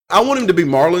I want him to be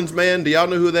Marlon's man. Do y'all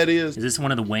know who that is? Is this one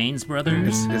of the Wayans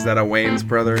brothers? Is that a Wayans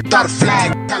brother? Start a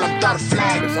flag. Tell him start a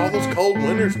flag. It's all those cold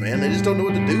winters, man. They just don't know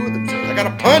what to do with themselves. I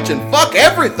gotta punch and fuck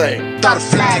everything. Start a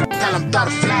flag. Tell him start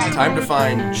a flag. Time to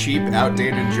find cheap,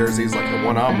 outdated jerseys like the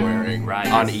one I'm wearing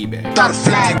on eBay. Start a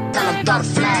flag. Tell him start a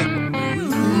flag.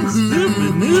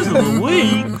 Stupid news of the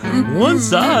week. One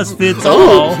size fits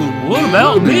all. What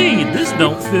about me? This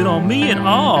don't fit on me at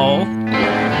all.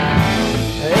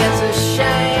 It's a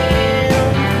shame.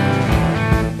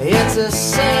 It's a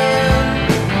sin.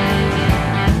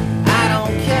 I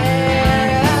don't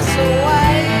care. That's the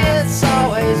way it's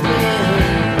always been.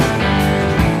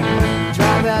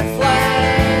 Drop that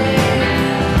flag.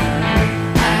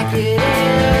 Pack it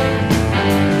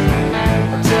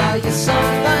in. I'll tell you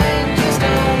something.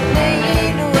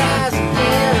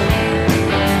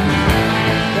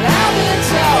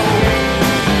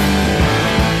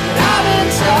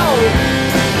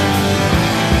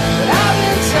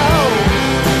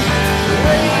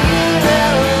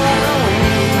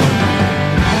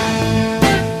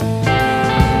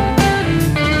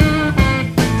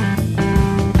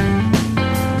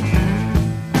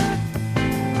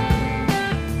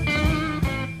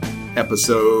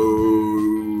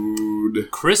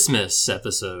 Christmas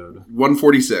episode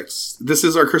 146. This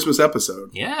is our Christmas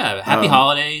episode. Yeah, happy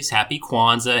holidays, happy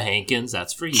Kwanzaa, Hankins,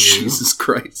 that's for you. Jesus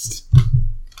Christ.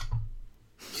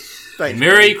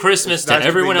 Merry Christmas to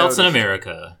everyone else in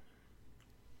America.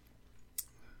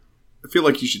 I feel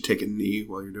like you should take a knee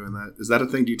while you're doing that. Is that a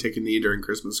thing? Do you take a knee during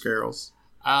Christmas carols?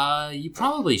 You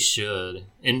probably should.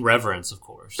 In reverence, of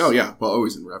course. Oh, yeah. Well,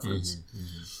 always in reference.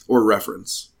 Or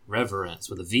reference. Reverence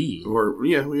with a V. Or,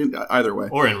 yeah, either way.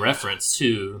 Or in reference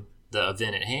to the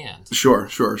event at hand. Sure.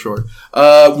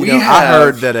 I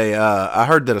heard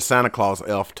that a Santa Claus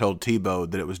elf told Tebow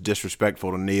that it was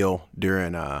disrespectful to kneel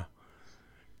during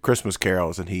Christmas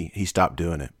carols, and he stopped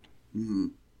doing it. Mm-hmm.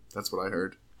 That's what I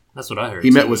heard. He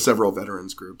met with several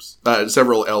veterans groups,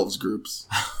 several elves groups.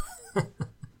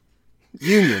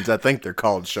 Unions, I think they're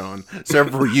called, Sean.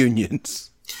 Several unions.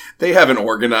 They haven't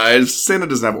organized. Santa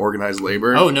doesn't have organized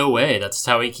labor. Oh, no way. That's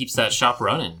how he keeps that shop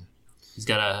running. He's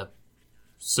got to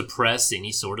suppress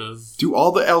any sort of... Do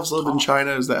all the elves live in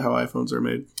China? Is that how iPhones are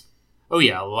made? Oh,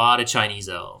 yeah. A lot of Chinese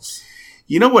elves.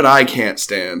 You know what I can't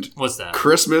stand? What's that?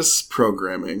 Christmas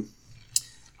programming.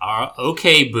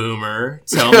 Okay, Boomer.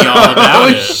 Tell me all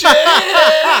about it. Shit!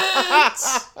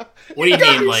 What do you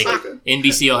mean? Like,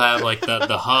 NBC will have, like,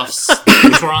 the Huffs,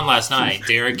 which were on last night.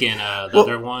 Derek and the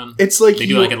other one. It's like they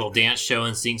do, like, a little dance show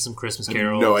and sing some Christmas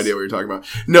carols. No idea what you're talking about.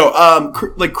 No,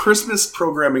 like, Christmas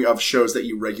programming of shows that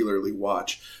you regularly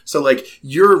watch. So, like,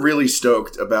 you're really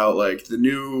stoked about, like, the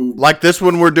new... Like this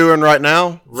one we're doing right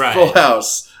now? Right. Full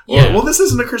House. Yeah. Well, this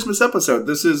isn't a Christmas episode.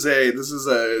 This is a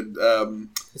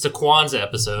it's a Kwanzaa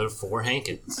episode for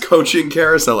Hankins. Coaching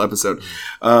Carousel episode.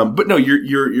 But no,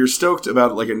 you're stoked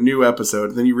about like a new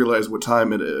episode, and then you realize what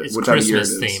time it is. It's what time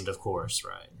Christmas of year it is. themed, of course,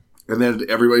 right? And then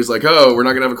everybody's like, "Oh, we're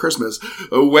not gonna have a Christmas."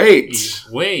 Oh, wait,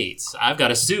 I've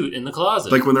got a suit in the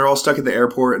closet. Like when they're all stuck at the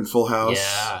airport in Full House.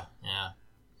 Yeah.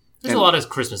 There's a lot of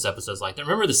Christmas episodes like that.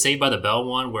 Remember the Saved by the Bell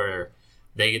one where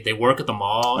they work at the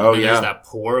mall and then there's that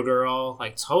poor girl?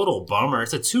 Like, total bummer.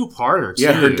 It's a two-parter, too.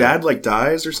 Yeah, her dad, like,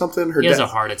 dies or something? He has a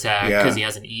heart attack because he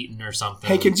hasn't eaten or something.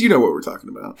 Hankins, you know what we're talking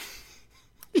about.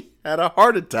 He had a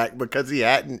heart attack because he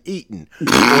hadn't eaten.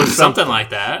 Or something like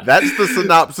that. That's the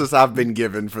synopsis I've been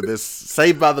given for this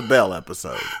Saved by the Bell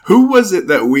episode. Who was it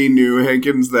that we knew,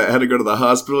 Hankins, that had to go to the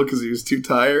hospital because he was too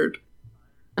tired?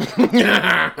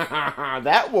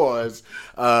 That was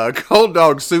Cold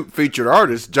Dog Soup featured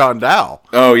artist John Dow.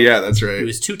 Oh yeah, that's right. He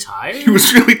was too tired? He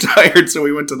was really tired, so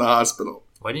he went to the hospital.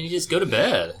 Why didn't he just go to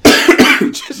bed?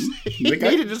 He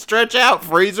needed to stretch out,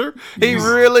 Freezer. He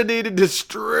really needed to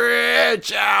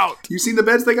stretch out. You seen the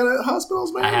beds they got at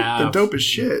hospitals, man? I have. They're dope as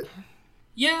shit.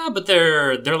 Yeah, but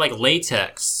they're like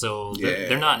latex, so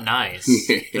they're not nice.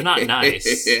 They're not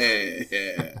nice.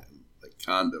 Yeah. Like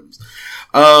condoms.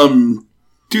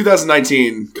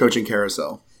 2019 Coaching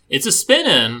Carousel. It's a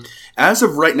spinning. As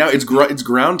of right now, it's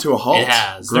ground to a halt. It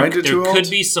has. Grinded to a halt. There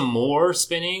could be some more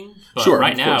spinning, but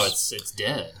right now it's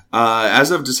dead.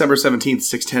 As of December 17th,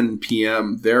 6:10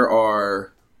 p.m., there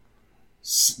were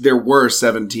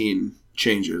 17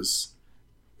 changes.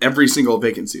 Every single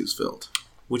vacancy is filled.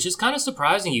 Which is kind of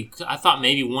surprising. I thought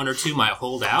maybe one or two might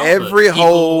hold out. Every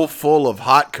hole full of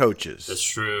hot coaches. That's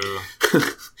true.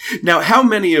 Now, how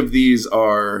many of these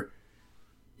are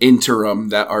interim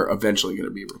that are eventually going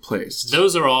to be replaced?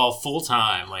 Those are all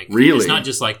full-time. Like, really? It's not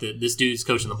just like this dude's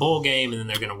coaching the bowl game and then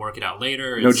they're going to work it out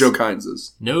later. No Joe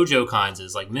Kyneses. No Joe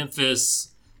Kyneses. Like Memphis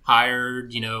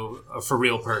hired, a for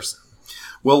real person.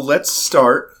 Well, let's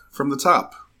start from the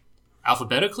top.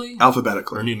 Alphabetically?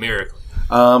 Alphabetically. Or numerically?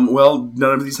 Well,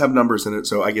 none of these have numbers in it,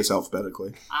 so I guess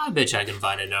alphabetically. I bet you I can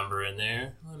find a number in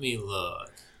there. Let me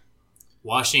look.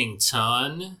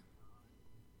 Washington.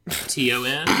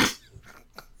 T-O-N.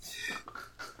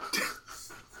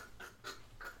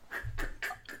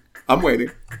 I'm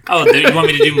waiting. Oh, you want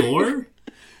me to do more?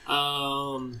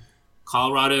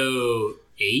 Colorado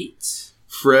 8.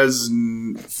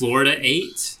 Florida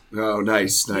 8. Oh,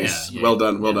 nice. Yeah. Well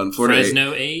done. Florida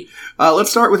Fresno 8.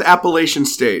 Let's start with Appalachian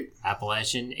State.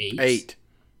 Appalachian 8. 8.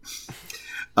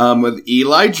 With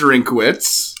Eli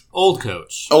Drinkwitz. Old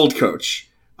coach.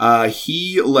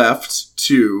 He left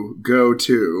to go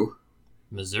to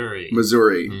Missouri.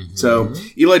 Mm-hmm. So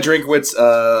Eli Drinkwitz,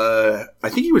 I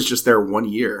think he was just there 1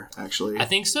 year, actually. I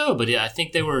think so, but I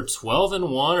think they were 12-1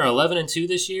 or 11-2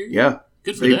 this year. Yeah,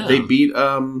 good for them. They beat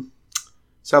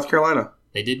South Carolina.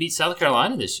 They did beat South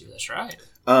Carolina this year. That's right.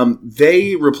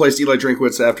 They replaced Eli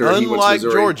Drinkwitz after he went to Missouri. Unlike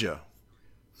Georgia.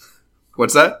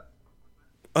 What's that?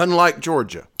 Unlike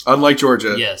Georgia.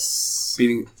 Yes.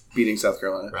 Beating South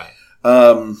Carolina. Right.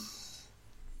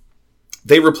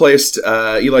 They replaced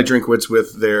Eli Drinkwitz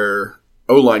with their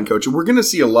O-line coach. We're going to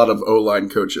see a lot of O-line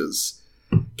coaches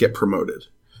get promoted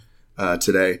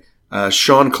today.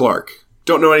 Sean Clark.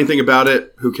 Don't know anything about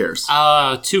it. Who cares?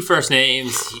 2 first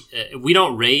names. We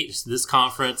don't rate this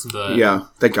conference, but yeah,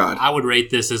 thank God. I would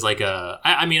rate this as like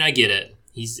I mean, I get it.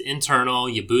 He's internal.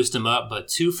 You boost him up, but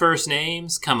 2 first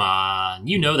names? Come on.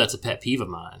 You know that's a pet peeve of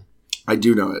mine. I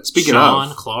do know it. Speaking Sean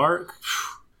of. Clark.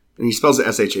 And he spells it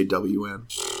S-H-A-W-N.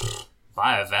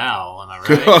 By a vowel, am I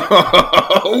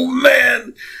right? Oh,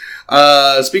 man.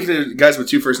 Speaking of guys with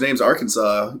 2 first names,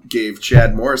 Arkansas gave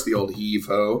Chad Morris the old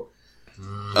heave-ho.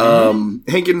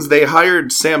 Hankins, they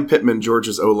hired Sam Pittman,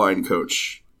 Georgia's O-line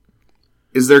coach.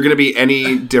 Is there going to be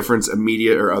any difference,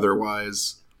 immediate or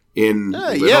otherwise, in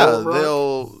Little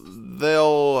Rock?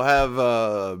 They'll have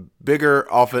a bigger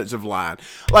offensive line.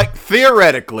 Like,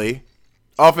 theoretically,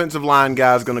 offensive line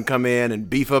guy's going to come in and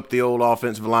beef up the old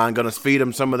offensive line, going to feed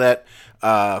them some of that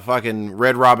fucking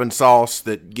Red Robin sauce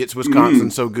that gets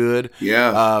Wisconsin so good.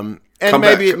 Yeah. And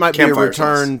maybe it might be a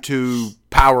return to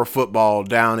power football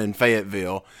down in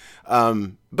Fayetteville.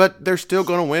 But they're still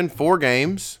going to win 4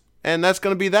 games, and that's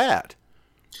going to be that.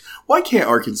 Why can't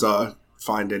Arkansas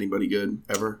find anybody good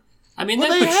ever? I mean,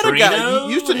 they had a guy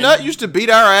used to beat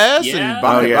our ass, Yeah. and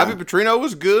Bobby Petrino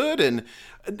was good. And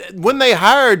when they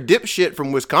hired dipshit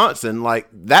from Wisconsin, like,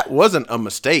 that wasn't a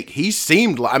mistake. He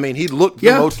seemed like, I mean, he looked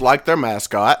the most like their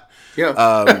mascot.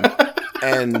 Yeah.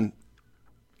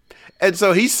 And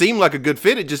so he seemed like a good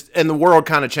fit. And the world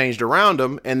kind of changed around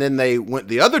him. And then they went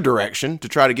the other direction to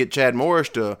try to get Chad Morris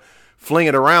to fling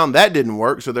it around. That didn't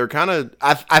work. So they're kind of,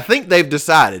 I think they've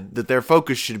decided that their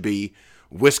focus should be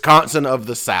Wisconsin of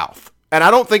the South. And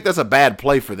I don't think that's a bad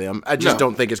play for them. I just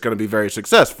don't think it's going to be very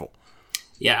successful.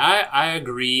 Yeah, I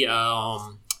agree.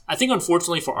 I think,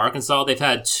 unfortunately for Arkansas, they've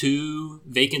had 2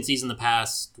 vacancies in the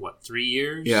past, 3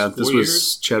 years? Yeah, 4 this years?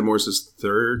 was Chad Morris's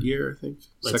 3rd year, I think.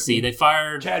 Let's see, they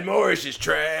fired... Chad Morris is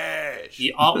trash.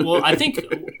 Yeah, well, I think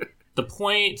the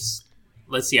point...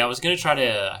 Let's see, I was going to try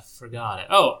to... I forgot it.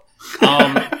 Oh,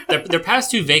 their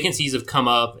past 2 vacancies have come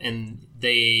up, and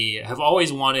they have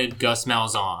always wanted Gus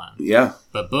Malzahn. Yeah.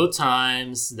 But both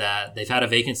times that they've had a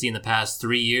vacancy in the past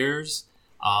 3 years,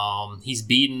 he's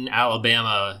beaten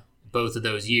Alabama both of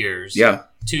those years. Yeah.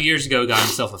 2 years ago, got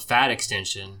himself a fat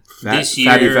extension. This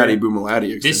year, fatty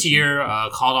boomalati extension. This year,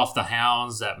 called off the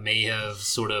hounds that may have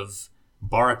sort of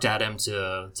barked at him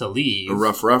to leave. A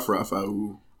rough.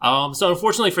 Ooh. So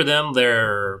unfortunately for them,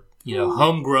 they're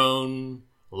homegrown,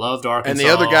 loved Arkansas, and the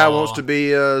other guy wants to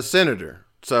be a senator.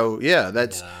 So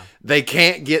they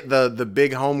can't get the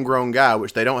big homegrown guy,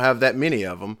 which they don't have that many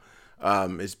of them.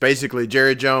 It's basically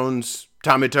Jerry Jones,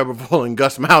 Tommy Tuberville, and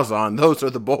Gus Malzahn. Those are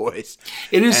the boys.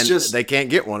 It is they can't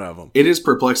get one of them. It is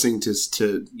perplexing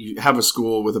to have a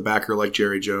school with a backer like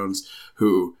Jerry Jones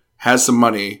who has some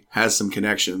money, has some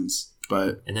connections,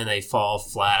 and then they fall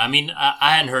flat. I mean,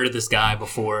 I hadn't heard of this guy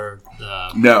before.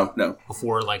 No.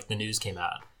 Before the news came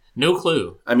out, no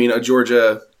clue. I mean, a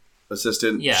Georgia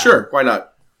assistant. Yeah, sure, why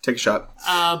not? Take a shot.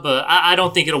 But I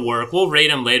don't think it'll work. We'll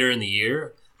rate him later in the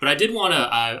year. But I did want to,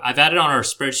 I've added on our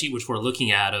spreadsheet, which we're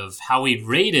looking at, of how we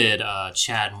rated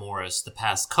Chad Morris the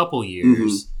past couple years.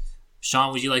 Mm-hmm.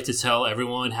 Sean, would you like to tell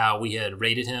everyone how we had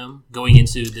rated him going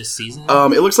into this season?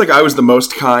 It looks like I was the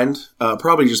most kind,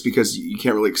 probably just because you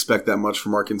can't really expect that much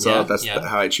from Arkansas. That's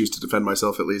how I choose to defend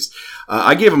myself, at least.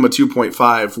 I gave him a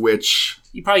 2.5, which...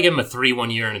 You probably gave him a 3 1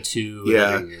 year and a 2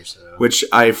 another year. So. Which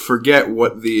I forget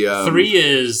what the... 3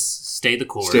 is stay the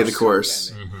course. Stay the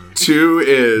course. 2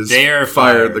 is They're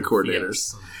fired the fired,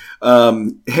 coordinators.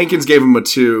 yes. Hankins gave him a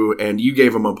 2, and you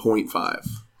gave him a 0.5.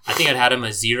 I think I'd had him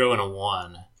a 0 and a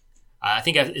 1. I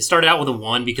think it started out with a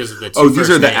 1 because of the 2 Oh, these first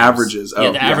are the names. averages. Yeah,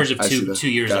 Oh, the average I see of that. two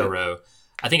years Got in a it. row.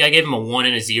 I think I gave him a 1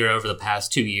 and a 0 over the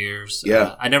past 2 years.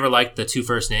 Yeah. I never liked the 2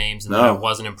 first names, and No. then I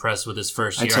wasn't impressed with his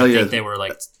first I year. tell I you- think they were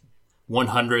like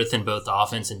 100th in both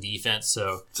offense and defense.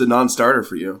 So, It's a non-starter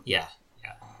for you. yeah.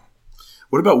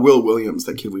 What about Will Williams,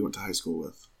 that kid we went to high school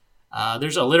with?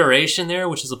 There's alliteration there,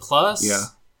 which is a plus. Yeah.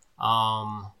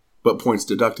 Um, But points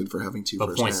deducted for having 2 but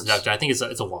first points names. deducted. I think it's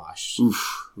a wash.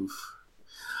 Oof.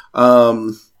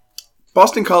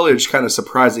 Boston College kind of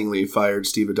surprisingly fired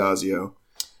Steve Adazio.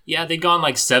 Yeah, they'd gone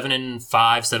like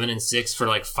 7-5, 7-6 for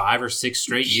like 5 or 6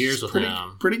 straight years with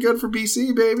him. Pretty good for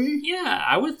BC, baby. Yeah,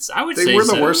 I would They say were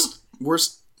the so.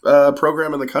 worst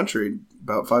program in the country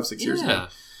about 5-6 years ago.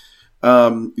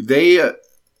 Yeah.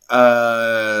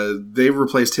 They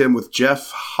replaced him with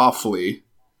Jeff Hoffley.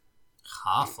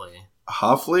 Hoffley.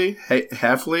 Halfley.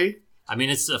 I mean,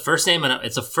 it's a first name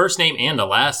and a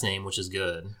last name, which is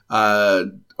good.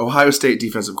 Ohio State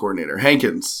defensive coordinator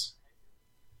Hankins.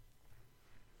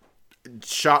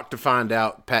 Shocked to find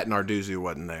out Pat Narduzzi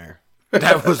wasn't there.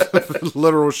 That was a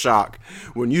literal shock.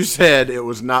 When you said it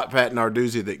was not Pat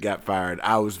Narduzzi that got fired,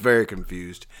 I was very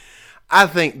confused. I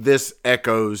think this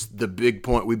echoes the big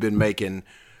point we've been making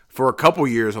for a couple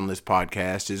years on this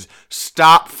podcast is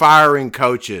stop firing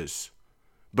coaches,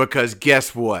 because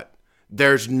guess what?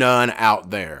 There's none out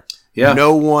there. Yeah.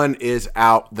 No one is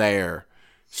out there.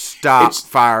 Stop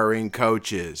firing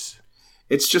coaches.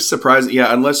 It's just surprising.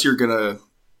 Yeah, unless you're going to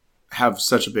have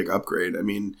such a big upgrade. I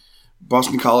mean,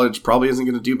 Boston College probably isn't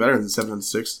going to do better than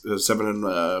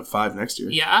 7-5 next year.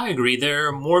 Yeah, I agree.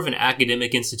 They're more of an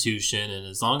academic institution, and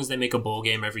as long as they make a bowl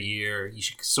game every year, you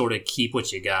should sort of keep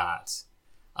what you got.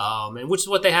 And which is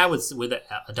what they had with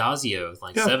Adazio,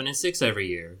 like 7-6 every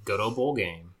year. Go to a bowl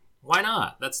game. Why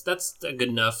not? That's a good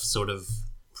enough sort of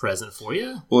present for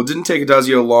you. Well, it didn't take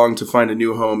Adazio long to find a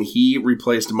new home. He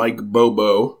replaced Mike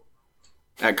Bobo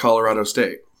at Colorado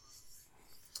State.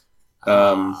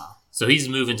 So he's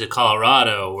moving to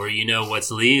Colorado, where you know what's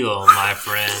legal, my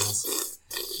friends.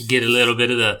 You get a little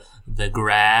bit of the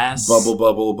grass. Bubble,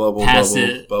 Pass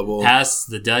bubble. Pass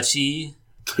the Dutchie.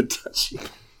 The Dutchie.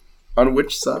 On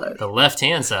which side? The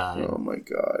left-hand side. Oh, my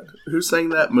God. Who sang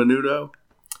that? Menudo?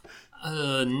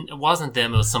 It wasn't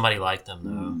them. It was somebody like them,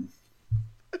 though.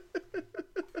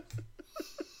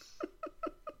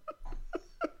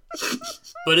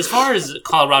 But as far as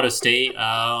Colorado State,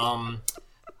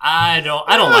 I don't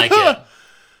like it.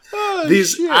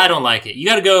 I don't like it. You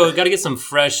gotta get some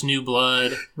fresh new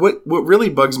blood. What really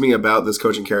bugs me about this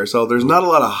coaching carousel, there's not a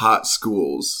lot of hot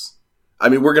schools. I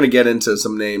mean, we're going to get into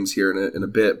some names here in a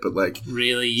bit, but like...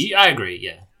 Really? I agree,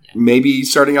 yeah. Maybe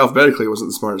starting alphabetically wasn't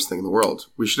the smartest thing in the world.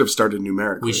 We should have started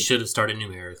numerically. We should have started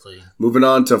numerically. Moving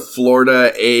on to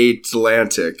Florida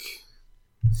Atlantic.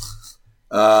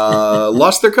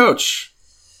 Lost their coach.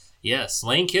 Yes,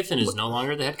 Lane Kiffin is no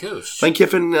longer the head coach. Lane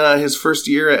Kiffin, his first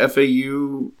year at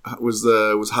FAU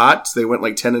was hot. They went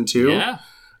like 10-2. Yeah.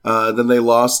 Then they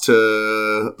lost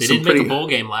to. They didn't make a bowl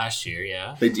game last year.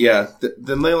 Yeah.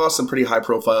 Then they lost some pretty high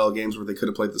profile games where they could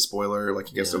have played the spoiler, like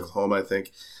against Oklahoma, I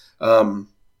think.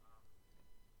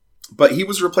 But he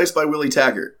was replaced by Willie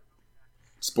Taggart.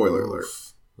 Spoiler alert.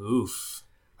 Oof.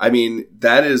 I mean,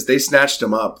 they snatched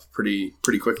him up pretty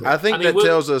quickly. I think that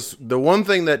tells us, the one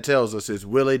thing that tells us is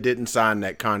Willie didn't sign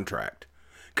that contract.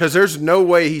 Because there's no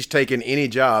way he's taking any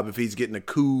job if he's getting a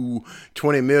cool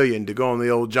 $20 million to go on the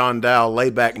old John Dow lay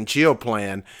back and chill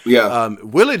plan. Yeah.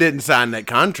 Willie didn't sign that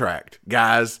contract,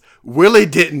 guys. Willie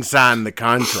didn't sign the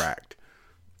contract.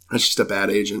 That's just a bad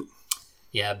agent.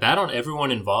 Yeah, bad on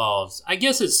everyone involved. I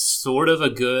guess it's sort of a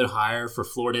good hire for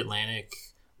Florida Atlantic.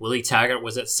 Willie Taggart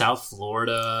was at South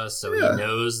Florida, so he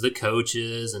knows the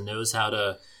coaches and knows how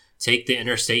to take the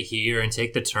interstate here and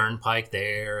take the turnpike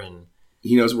there, and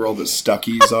he knows where all the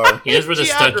Stuckies are. He knows where the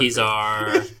Stuckies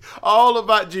are. All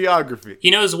about geography. He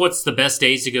knows what's the best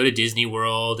days to go to Disney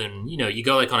World, and you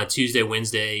go like on a Tuesday,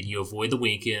 Wednesday, and you avoid the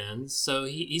weekends. So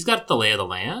he's got the lay of the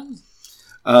land.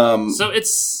 So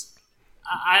it's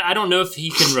I don't know if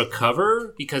he can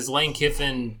recover because Lane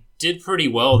Kiffin did pretty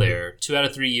well there. 2 out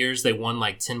of 3 years they won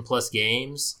like 10+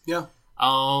 games. Yeah.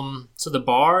 So the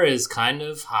bar is kind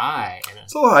of high.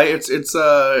 It's a little high.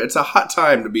 It's a hot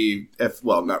time to be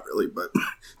well, not really, but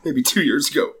maybe 2 years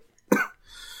ago.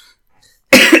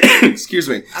 Excuse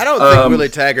me. I don't think Willie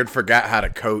Taggart forgot how to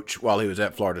coach while he was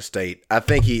at Florida State. I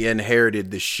think he inherited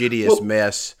the shittiest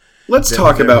mess. Let's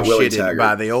talk about Willie shitted Taggart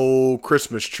by the old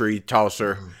Christmas tree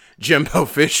tosser, Jimbo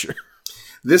Fisher.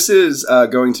 This is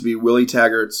going to be Willie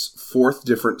Taggart's 4th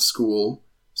different school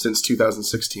since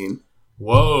 2016.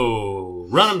 Whoa.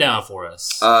 Run them down for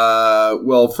us.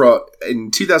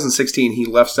 In 2016, he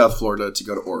left South Florida to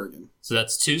go to Oregon. So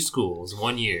that's 2 schools,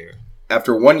 1 year.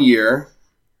 After 1 year,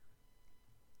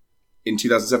 in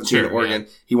 2017 in Oregon,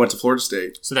 he went to Florida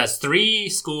State. So that's 3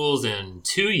 schools in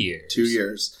 2 years. 2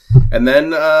 years. And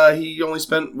then he only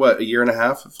spent, a year and a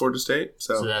half at Florida State?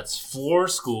 So that's 4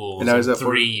 schools and now he's in at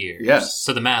 3 years. Yes.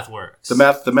 So the math works.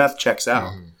 The math checks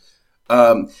out.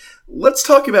 Let's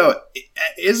talk about,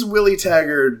 is Willie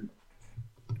Taggart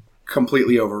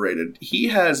completely overrated? He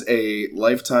has a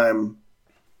lifetime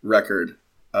record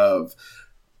of,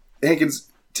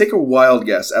 Hankins, take a wild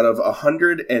guess. Out of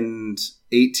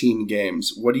 118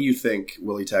 games, what do you think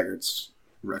Willie Taggart's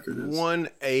record is?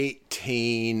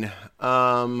 118.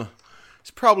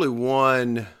 It's probably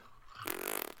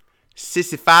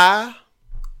 165.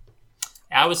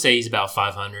 I would say he's about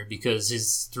 500 because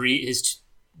his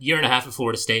year and a half at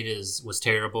Florida State was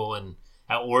terrible, and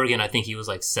at Oregon I think he was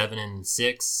like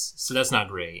 7-6, so that's not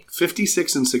great.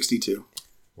 56-62.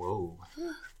 Whoa.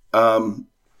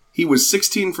 He was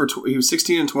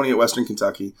 16-20 at Western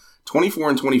Kentucky,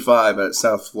 24-25 at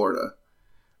South Florida.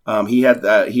 He had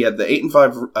the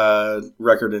 8-5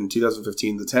 record in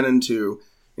 2015, the 10-2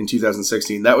 in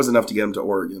 2016. That was enough to get him to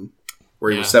Oregon,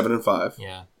 where he was 7-5.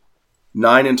 Yeah.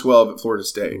 9-12 at Florida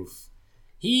State. Oof.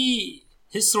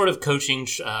 His sort of coaching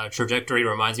trajectory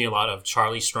reminds me a lot of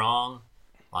Charlie Strong.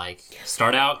 Like,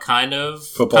 start out kind of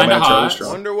Football man hot. Charlie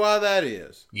Strong. Wonder why that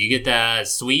is. You get that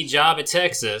sweet job at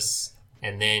Texas,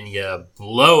 and then you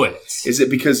blow it. Is it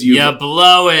because you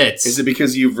blow it? Is it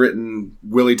because you've written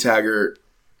Willie Taggart,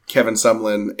 Kevin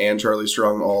Sumlin, and Charlie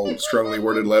Strong all strongly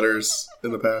worded letters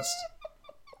in the past?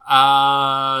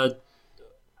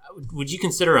 Would you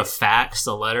consider a fax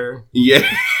a letter? Yeah.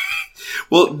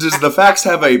 Well, does the fax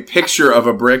have a picture of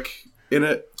a brick in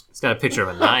it? It's got a picture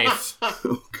of a knife.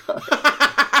 Oh, God.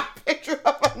 Picture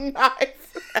of a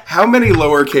knife. How many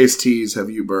lowercase t's have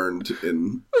you burned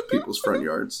in people's front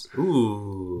yards?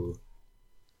 Ooh.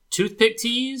 Toothpick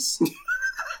teas?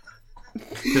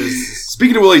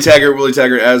 Speaking of Willie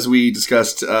Taggart, as we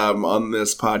discussed on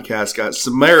this podcast, got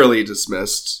summarily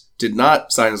dismissed. Did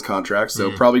not sign his contract,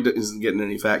 so probably isn't getting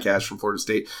any fat cash from Florida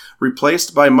State.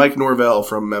 Replaced by Mike Norvell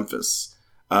from Memphis.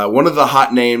 One of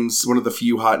the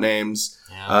few hot names.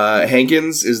 Yeah.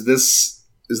 Hankins, is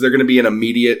there going to be an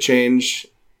immediate change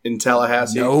in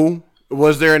Tallahassee? No.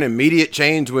 Was there an immediate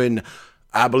change when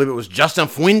I believe it was Justin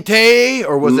Fuente,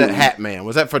 or was that Hatman?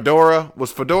 Was that Fedora?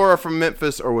 Was Fedora from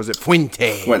Memphis, or was it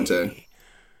Fuente?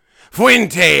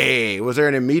 Fuente! Was there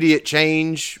an immediate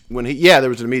change when he... Yeah, there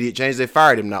was an immediate change. They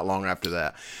fired him not long after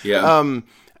that. Yeah.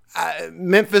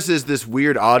 Memphis is this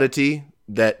weird oddity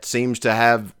that seems to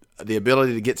have the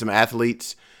ability to get some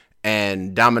athletes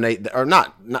and dominate...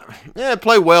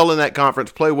 play well in that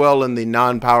conference, play well in the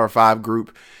non-Power 5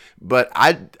 group. But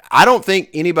I don't think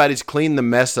anybody's cleaned the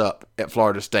mess up at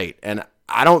Florida State. And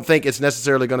I don't think it's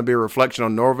necessarily going to be a reflection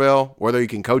on Norvell, whether he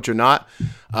can coach or not,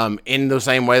 in the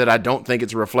same way that I don't think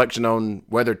it's a reflection on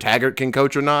whether Taggart can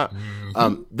coach or not.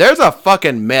 There's a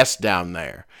fucking mess down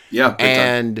there. Yeah.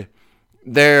 And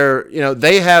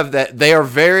they have that. They are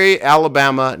very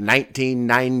Alabama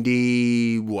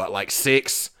 1990,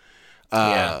 6.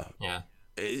 Yeah.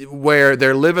 Where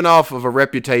they're living off of a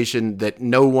reputation that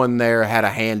no one there had a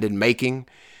hand in making,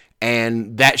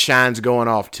 and that shine's going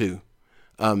off too.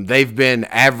 They've been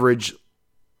average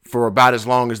for about as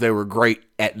long as they were great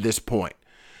at this point.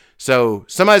 So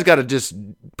somebody's got to just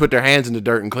put their hands in the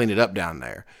dirt and clean it up down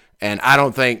there. And I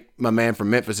don't think my man from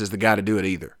Memphis is the guy to do it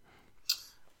either.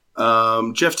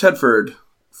 Jeff Tedford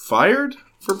fired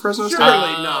for President State?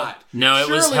 Surely not. No, it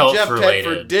was Surely health Jeff related.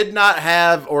 Tedford did not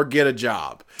have or get a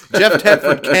job. Jeff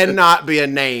Tedford cannot be a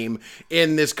name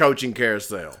in this coaching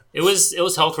carousel. It was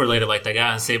health related, like that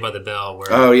guy on Saved by the Bell,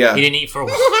 where he didn't eat for a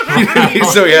while.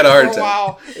 So he had a heart attack.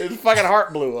 Wow, his fucking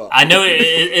heart blew up. I know it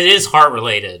is heart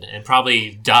related and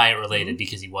probably diet related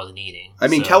because he wasn't eating. I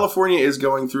mean, California is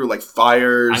going through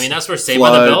fires. I mean, that's where Saved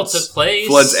by the Bell took place.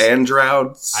 Floods and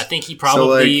droughts. I think he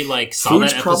probably saw that episode.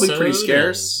 Food's probably pretty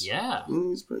scarce. Yeah,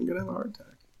 he's going to have a heart attack.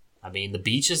 I mean, the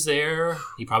beach is there.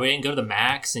 He probably didn't go to the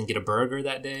Max and get a burger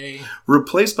that day.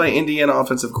 Replaced by Indiana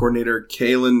offensive coordinator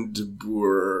Kalen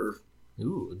DeBoer.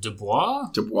 Ooh,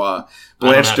 Dubois?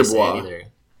 Blanche Dubois.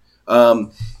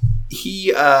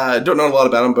 He don't know a lot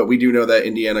about him, but we do know that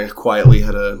Indiana quietly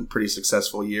had a pretty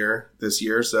successful year this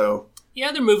year. So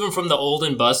yeah, they're moving from the old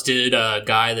and busted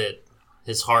guy that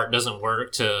his heart doesn't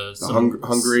work to some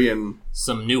hungry and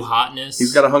some new hotness.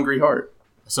 He's got a hungry heart.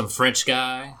 Some French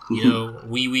guy,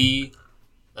 wee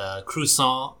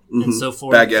croissant and so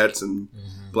forth. Baguettes and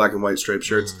black and white striped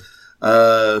shirts.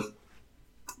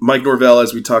 Mike Norvell,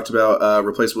 as we talked about,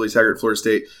 replaced Willie Taggart at Florida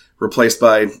State, replaced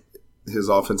by his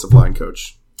offensive line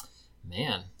coach.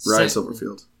 Man. Ryan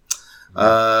Silverfield.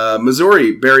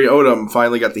 Missouri, Barry Odom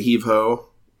finally got the heave-ho,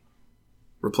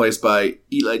 replaced by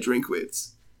Eli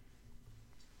Drinkwitz.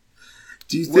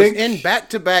 Do you think... Was in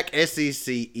back-to-back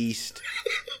SEC East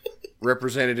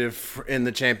representative in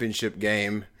the championship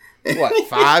game,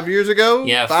 5 years ago?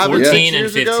 Yeah, 14 and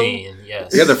 15,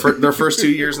 yes. Yeah, their first 2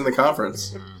 years in the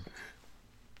conference.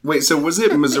 Wait, so was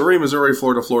it Missouri,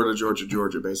 Florida,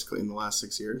 Georgia, basically, in the last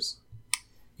 6 years?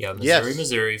 Yeah,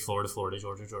 Missouri, Florida,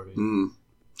 Georgia.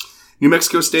 New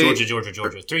Mexico State. Georgia.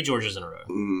 3 Georgias in a row.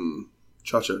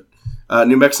 Cha-cha.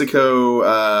 New Mexico,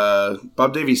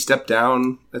 Bob Davies stepped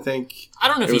down, I think. I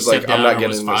don't know if he stepped down or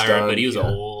was fired, but he was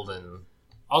old and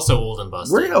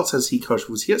busted. Where else has he coached?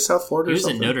 Was he at South Florida He or was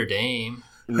something? at Notre Dame.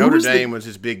 Notre Dame was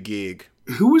his big gig.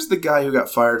 Who was the guy who got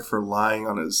fired for lying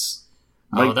on his...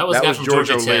 that was the guy from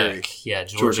Georgia O'Leary. Tech. Yeah,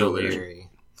 George O'Leary.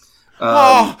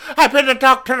 I've been a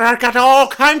doctor and I got all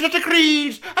kinds of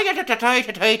degrees. I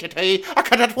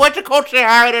cannot wait to coach the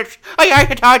Irish.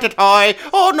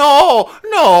 Oh,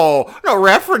 no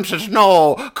references,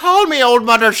 no. Call me old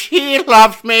mother, she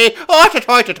loves me. That's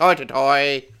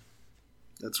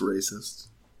racist.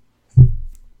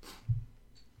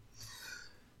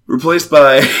 Replaced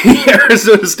by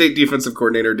Arizona State defensive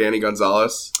coordinator Danny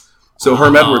Gonzalez. So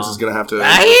Herm Edwards is going to have to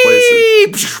replace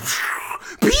him.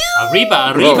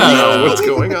 Arriba. Oh, no, what's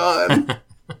going on?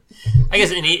 I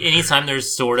guess anytime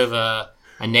there's sort of a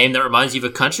name that reminds you of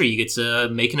a country, you get to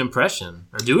make an impression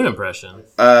or do an impression.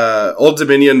 Old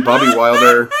Dominion, Bobby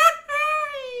Wilder.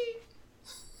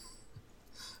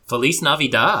 Feliz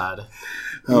Navidad.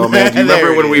 Oh, man. Do you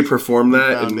remember when we performed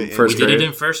that in first grade? We did it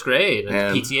in first grade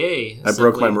at PTA. I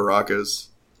broke my maracas.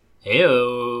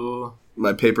 Heyo.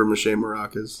 My paper mache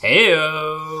maracas.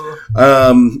 Heyo.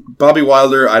 Bobby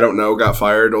Wilder, I don't know, got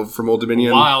fired from Old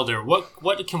Dominion. Wilder.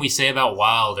 What can we say about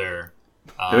Wilder?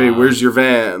 Hey, where's your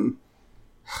van?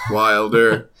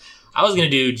 Wilder. I was going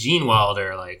to do Gene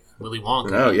Wilder, like Willy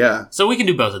Wonka. Oh, yeah. So we can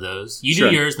do both of those. You do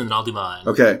yours, then I'll do mine.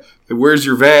 Okay. Hey, where's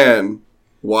your van?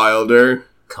 Wilder.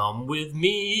 Come with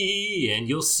me and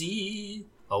you'll see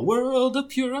a world of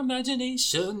pure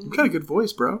imagination. You got a good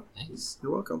voice, bro. Thanks.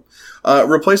 You're welcome.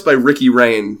 Replaced by Ricky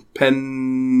Rain,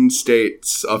 Penn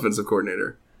State's offensive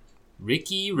coordinator.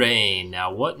 Ricky Rain.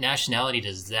 Now, what nationality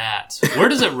does that? Where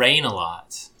does it rain a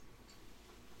lot?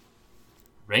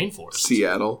 Rainforest.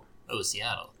 Seattle. Oh,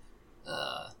 Seattle.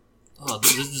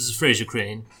 This is Fraser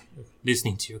Crane.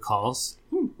 Listening to your calls.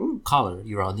 Caller,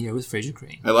 you're on the air with Fraser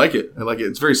Crane. I like it.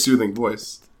 It's a very soothing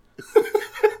voice.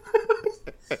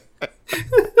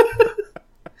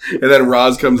 And then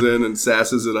Roz comes in and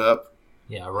sasses it up.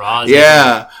 Yeah, Roz.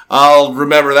 Yeah, I'll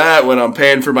remember that when I'm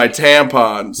paying for my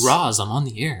tampons. Roz, I'm on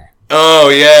the air. Oh,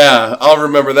 yeah. I'll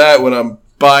remember that when I'm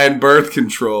buying birth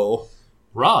control.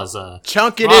 Roz,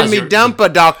 Chunk it in me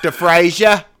dumper, Dr.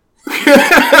 Frazier.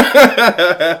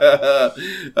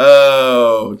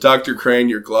 Oh, Dr. Crane,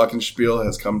 your glockenspiel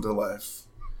has come to life.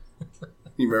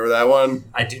 You remember that one?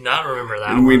 I do not remember that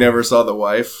And one. we never saw the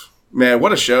wife. Man,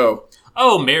 what a show.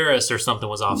 Oh, Maris or something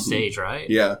was off stage, right?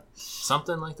 Yeah.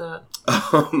 Something like that?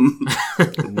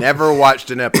 Never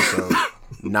watched an episode.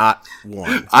 Not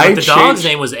one. But the dog's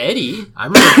name was Eddie. I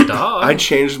remember the dog. I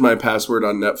changed my password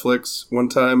on Netflix one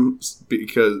time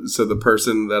because the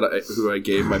person who I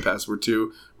gave my password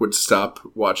to would stop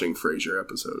watching Frasier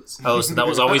episodes. Oh, so that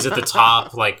was always at the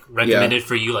top, like recommended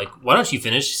for you. Like, why don't you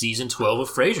finish season 12 of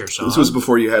Frasier, Sean? This was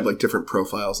before you had like different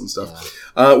profiles and stuff.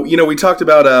 Yeah. We talked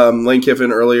about Lane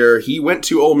Kiffin earlier. He went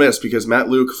to Ole Miss because Matt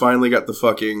Luke finally got the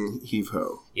fucking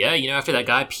heave-ho. Yeah, after that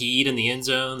guy peed in the end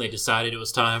zone, they decided it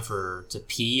was time to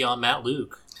pee on Matt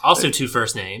Luke. Also, 2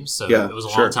 first names, so it was a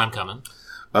long time coming.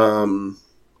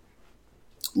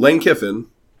 Lane Kiffin.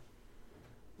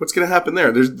 What's going to happen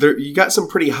there? You got some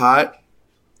pretty hot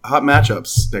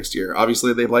matchups next year.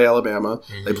 Obviously, they play Alabama.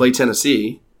 Mm-hmm. They play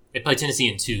Tennessee. They play Tennessee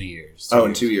in 2 years.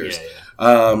 In 2 years.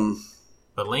 Yeah.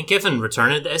 But Lane Kiffin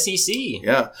returned to the SEC.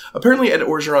 Yeah. Apparently, Ed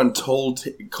Orgeron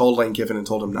called Lane Kiffin and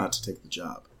told him not to take the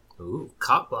job. Ooh,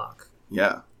 cock block.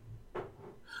 Yeah.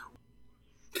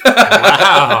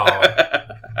 Wow.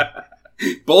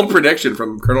 Bold prediction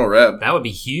from Colonel Reb. That would be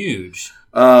huge.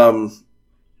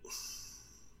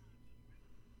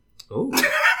 Ooh.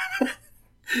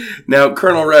 Now,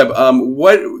 Colonel Reb,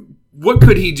 what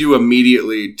could he do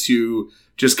immediately to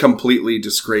just completely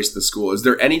disgrace the school? Is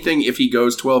there anything if he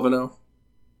goes 12-0?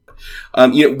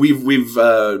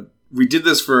 We did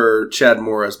this for Chad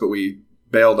Morris, but we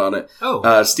bailed on it.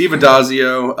 Oh. Steve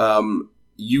Adazio,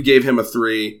 you gave him a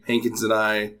 3. Hankins and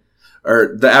I,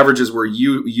 or the averages were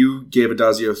you gave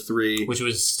Adazio 3, which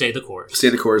was stay the course. Stay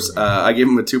the course. I gave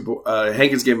him a 2.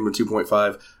 Hankins gave him a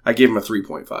 2.5. I gave him a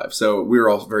 3.5. So we were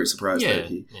all very surprised that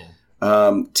he.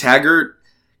 Yeah. Taggart,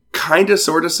 kind of,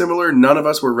 sort of similar. None of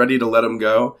us were ready to let him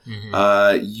go.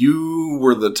 Mm-hmm. You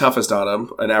were the toughest on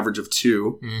him, an average of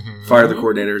 2. Mm-hmm. Fire the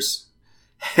coordinators.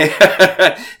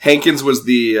 Hankins was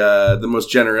the most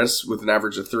generous with an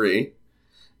average of 3.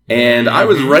 And I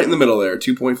was right in the middle there,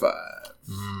 2.5.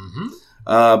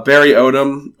 Mm-hmm. Barry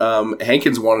Odom,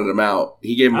 Hankins wanted him out.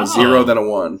 He gave him a 0, then a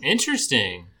 1.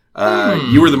 Interesting.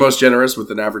 You were the most generous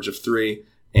with an average of 3.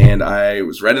 And I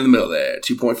was right in the middle there,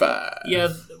 2.5. Yeah,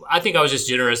 I think I was just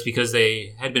generous because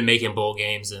they had been making bowl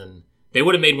games, and they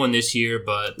would have made one this year,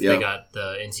 but they got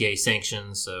the NCAA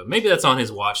sanctions, so maybe that's on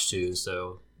his watch too,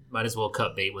 so might as well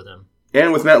cut bait with him.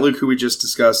 And with Matt Luke, who we just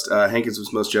discussed, Hankins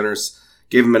was most generous,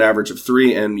 gave him an average of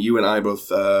 3, and you and I both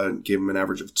gave him an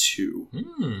average of 2,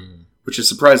 which is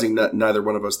surprising. Neither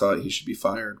one of us thought he should be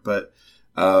fired, but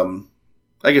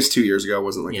I guess 2 years ago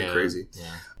wasn't like crazy.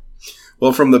 Yeah.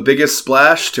 Well, from the biggest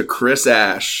splash to Chris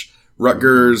Ash,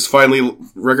 Rutgers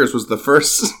was the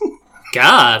first.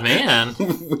 God, man.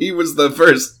 He was the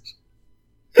first.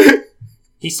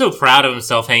 He's so proud of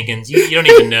himself, Hankins. You don't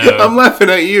even know. I'm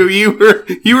laughing at you. You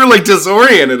were like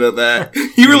disoriented at that.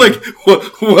 You were like,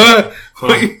 what?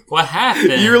 What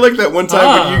happened? You were like that one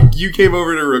time when you came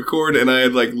over to record and I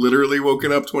had like literally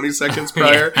woken up 20 seconds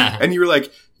prior and you were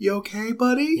like, you okay,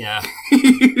 buddy? Yeah.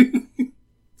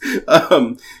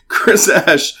 Chris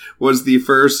Ash was the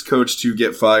first coach to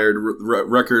get fired.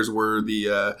 Rutgers were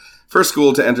the first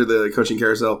school to enter the coaching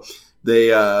carousel. They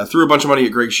threw a bunch of money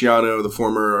at Greg Schiano, the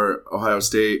former Ohio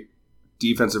State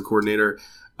defensive coordinator.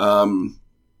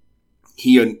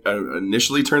 He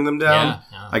initially turned them down.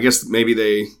 Yeah. I guess maybe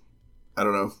they, I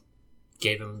don't know,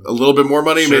 gave him a little bit more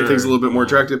money, made things a little bit more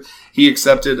attractive. He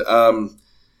accepted.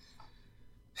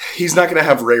 He's not going to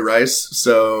have Ray Rice,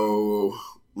 so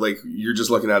like you're just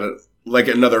looking at it like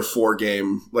another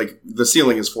 4-game. Like the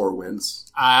ceiling is 4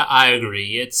 wins. I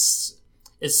agree. It's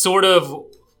sort of,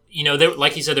 you know,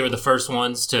 like you said, they were the first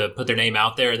ones to put their name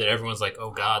out there that everyone's like,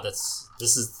 oh God, this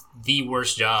is the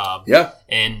worst job. Yeah.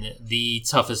 And the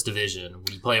toughest division.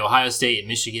 We play Ohio State,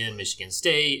 Michigan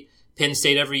State, Penn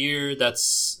State every year.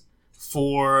 That's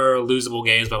 4 losable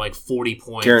games by like 40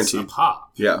 points guaranteed. A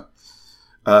pop. Yeah.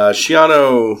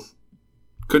 Schiano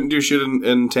couldn't do shit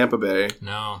in Tampa Bay.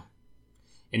 No.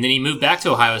 And then he moved back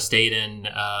to Ohio State and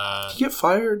did he get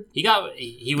fired?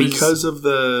 He was because of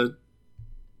the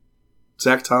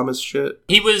Zach Thomas shit.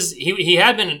 He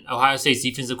had been Ohio State's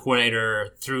defensive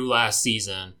coordinator through last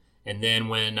season, and then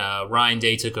when Ryan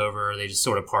Day took over, they just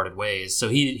sort of parted ways. So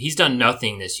he's done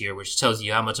nothing this year, which tells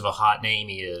you how much of a hot name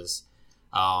he is.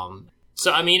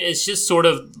 So I mean, it's just sort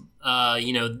of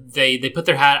they put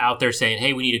their hat out there saying,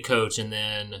 "Hey, we need a coach," and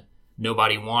then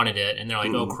nobody wanted it, and they're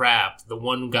like, "Oh crap!" The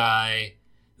one guy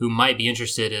who might be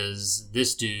interested is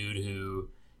this dude who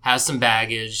has some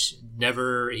baggage.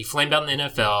 He flamed out in the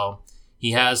NFL.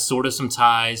 He has sort of some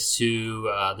ties to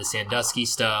the Sandusky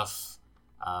stuff.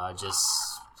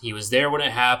 He was there when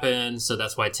it happened, so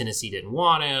that's why Tennessee didn't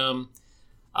want him.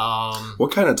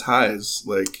 What kind of ties?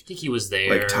 Like, I think he was there.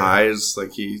 Like ties,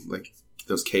 like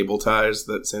those cable ties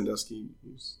that Sandusky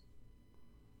used.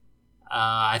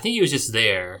 I think he was just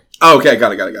there. Oh, okay,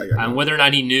 got it. And whether or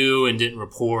not he knew and didn't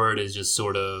report is just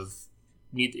sort of,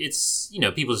 it's,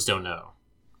 people just don't know.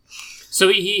 So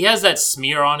he has that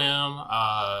smear on him,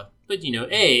 but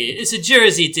hey, it's a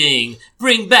Jersey thing.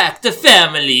 Bring back the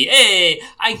family. Hey,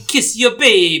 I kiss your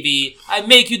baby. I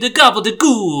make you the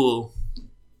gobble-the-goo.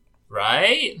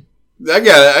 Right? I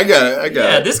got it.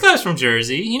 Yeah, this guy's from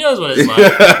Jersey. He knows what it's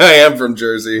like. I am from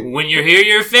Jersey. When you're here,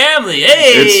 you're family.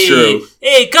 Hey, it's true.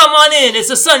 Hey, come on in. It's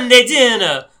a Sunday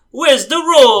dinner. Where's the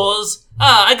rolls?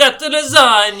 I got the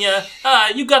lasagna.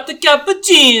 You got the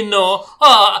cappuccino.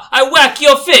 I whack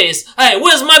your face. Hey,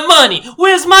 where's my money?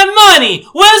 Where's my money?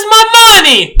 Where's my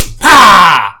money?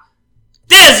 Ha!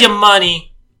 There's your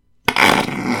money.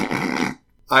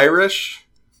 Irish,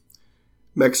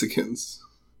 Mexicans,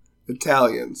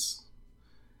 Italians,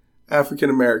 African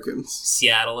Americans,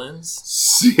 Seattleans.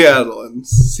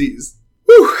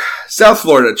 Woo. South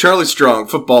Florida, Charlie Strong,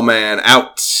 football man,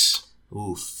 out.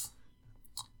 Oof.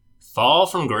 Fall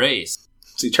from grace.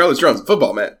 See, Charlie Strong's a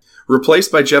football man. Replaced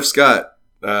by Jeff Scott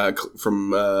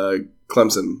from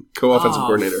Clemson, co-offensive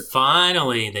coordinator.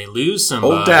 Finally, they lose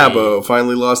somebody. Old Dabo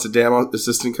finally lost a damn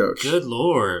assistant coach. Good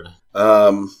Lord.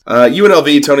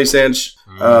 UNLV, Tony Sanchez.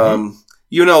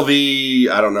 UNLV,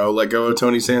 I don't know, let go of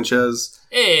Tony Sanchez.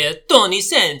 Hey, Tony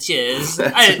Sanchez.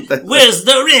 Where's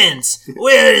the rent?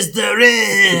 Where's the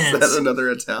rent? Is that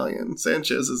another Italian?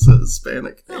 Sanchez is a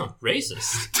Hispanic. Oh,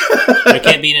 racist. There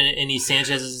can't be any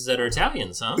Sanchez's that are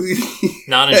Italians, huh?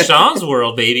 Not in Sean's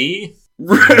world, baby.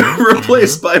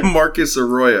 Replaced by Marcus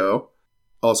Arroyo,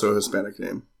 also a Hispanic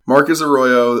name. Marcus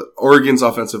Arroyo, Oregon's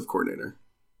offensive coordinator.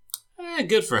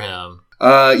 Good for him.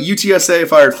 UTSA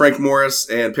fired Frank Morris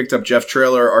and picked up Jeff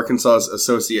Traylor, Arkansas's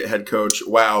associate head coach.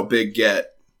 Wow, big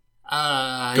get.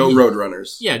 Go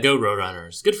Roadrunners. Yeah, go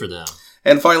Roadrunners. Good for them.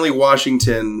 And finally,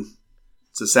 Washington.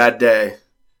 It's a sad day.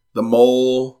 The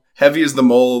mole. Heavy is the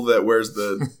mole that wears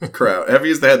the crown.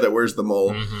 Heavy is the head that wears the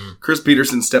mole. Mm-hmm. Chris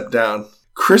Peterson stepped down.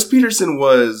 Chris Peterson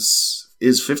is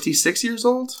 56 years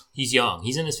old? He's young.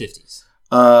 He's in his 50s.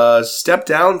 Stepped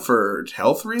down for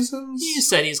health reasons? He just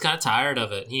said he's kind of tired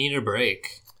of it. He needed a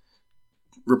break.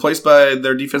 Replaced by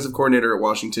their defensive coordinator at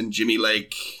Washington, Jimmy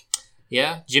Lake.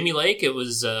 Yeah, Jimmy Lake. It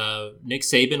was Nick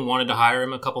Saban wanted to hire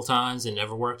him a couple times and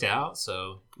never worked out.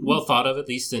 So well thought of, at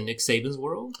least in Nick Saban's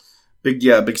world.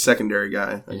 Big secondary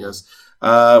guy, I guess.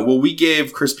 Well, we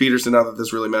gave Chris Peterson, not that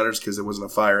this really matters because it wasn't a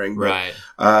firing. But,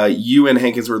 right. You and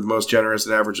Hankins were the most generous,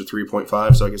 an average of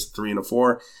 3.5, so I guess a 3 and a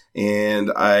 4.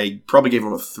 And I probably gave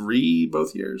him a 3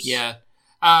 both years. Yeah.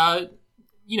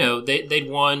 They'd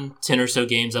won 10 or so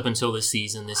games up until this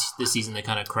season. This season they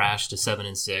kind of crashed to 7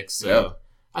 and 6. So yeah.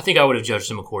 I think I would have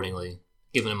judged him accordingly,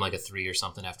 giving him like a 3 or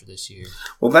something after this year.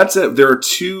 Well, that's it. There are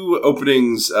 2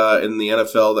 openings in the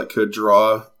NFL that could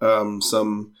draw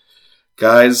some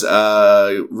guys.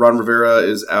 Ron Rivera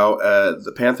is out at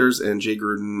the Panthers, and Jay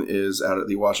Gruden is out at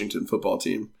the Washington football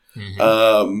team.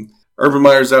 Mm-hmm. Urban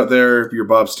Meyer's out there. Your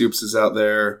Bob Stoops is out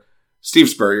there. Steve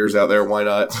Spurrier's out there. Why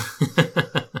not?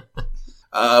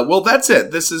 Well, that's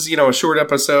it. This is a short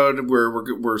episode.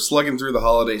 We're slugging through the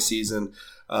holiday season.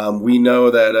 We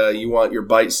know that you want your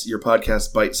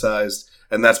podcast bite-sized,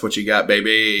 and that's what you got,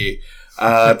 baby.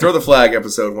 Throw the Flag,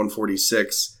 episode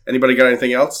 146. Anybody got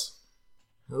anything else?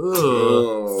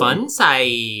 Ooh, fun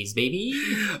size, baby.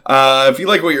 If you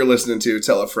like what you're listening to,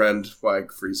 tell a friend. Why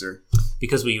Freezer?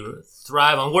 Because we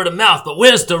thrive on word of mouth, but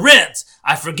where's the rent?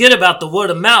 I forget about the word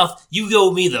of mouth. You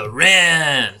owe me the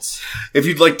rent. If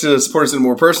you'd like to support us in a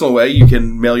more personal way, you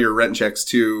can mail your rent checks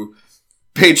to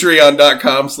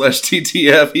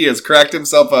patreon.com/TTF. He has cracked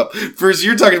himself up. First,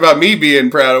 you're talking about me being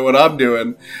proud of what I'm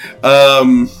doing.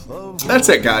 That's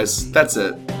it, guys. That's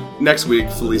it. Next week,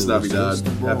 Feliz Navidad.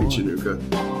 Happy Chanukah.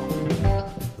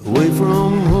 Away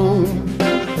from home,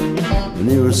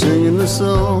 and you were singing the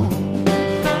song,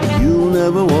 You'll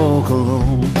Never Walk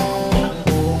Alone.